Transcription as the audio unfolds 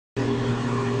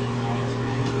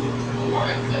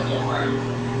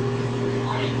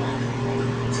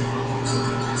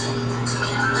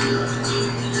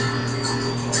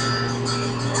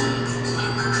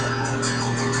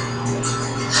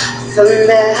From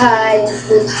the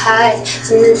highest of heights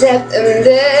to the depth of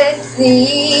the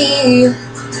sea,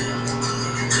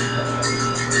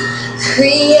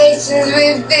 creation's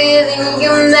revealing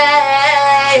your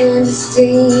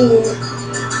majesty.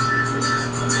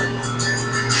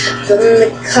 From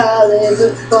the colors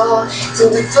of fall to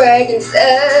the fragrance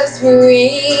of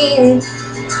spring,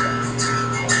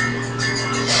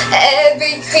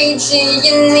 every creature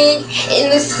unique in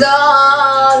the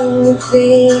song of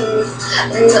things,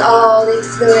 and all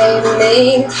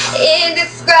exclaiming,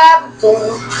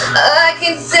 indescribable,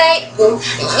 uncontainable.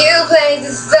 You place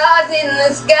the stars in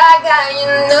the sky, God, you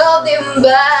know them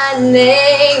by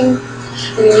name.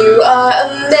 You are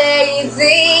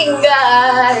amazing,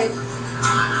 God.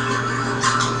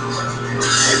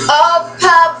 All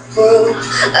powerful,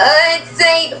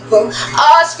 unattainable,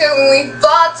 awestruck we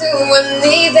fall to our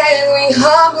knees and we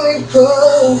humbly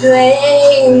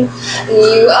proclaim,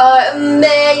 you are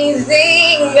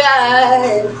amazing,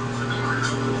 God.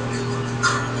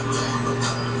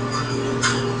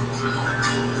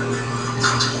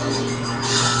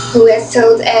 Who has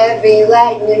told every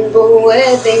lightning bolt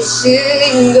where they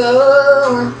should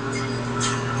go?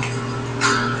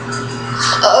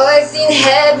 Oh, I've seen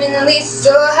heavenly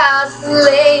storehouse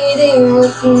laden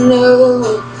with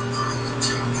snow.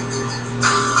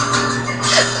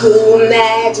 Who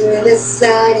imagined the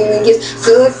sun and gives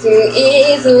source to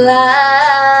its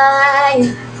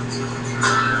light,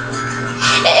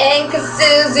 and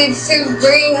conceals it to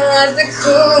bring us the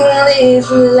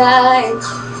coolest light.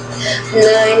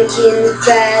 None can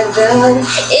fathom,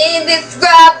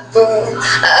 indescribable,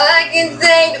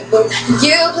 uncontainable.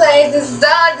 You place the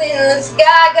stars in the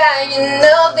sky, God, you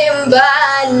know them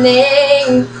by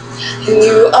name.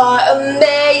 You are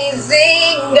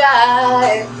amazing,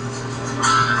 God.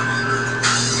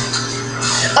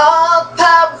 All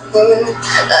powerful,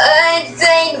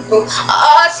 unattainable,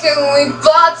 awestruck we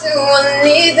fall to our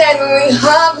knees and we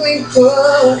humbly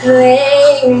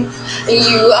proclaim,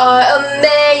 you are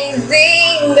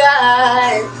amazing,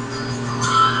 God.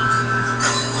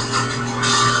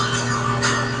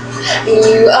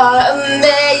 You are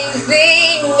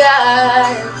amazing,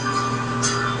 God.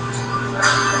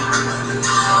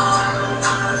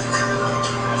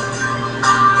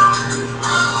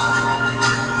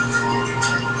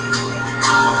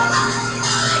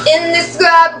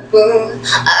 Indescribable,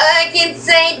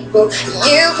 uncontainable.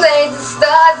 You place the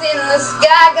stars in the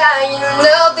sky, God, you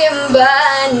know them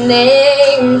by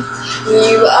name.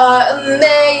 You are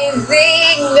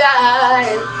amazing, God.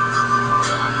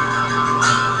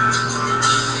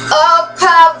 All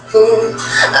powerful,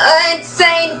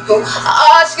 untameable,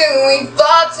 awestruck we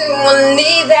fall to our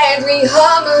knees as we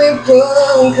humbly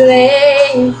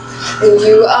proclaim,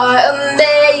 you are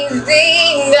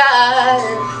amazing, God.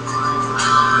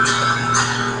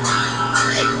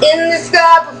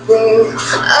 Indescribable,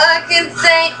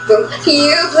 uncontainable.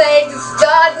 You place the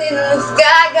stars in the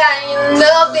sky, God, you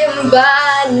know them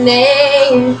by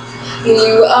name.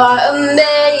 You are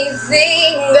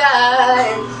amazing,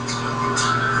 God.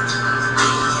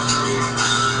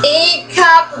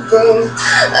 Incomparable,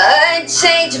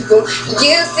 unchangeable.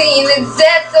 You see the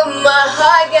depths of my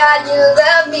heart, God, you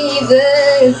love me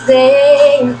the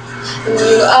same.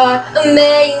 You are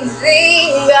amazing,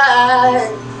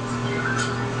 God.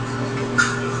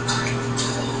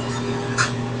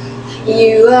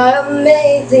 You are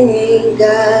amazing,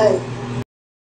 God.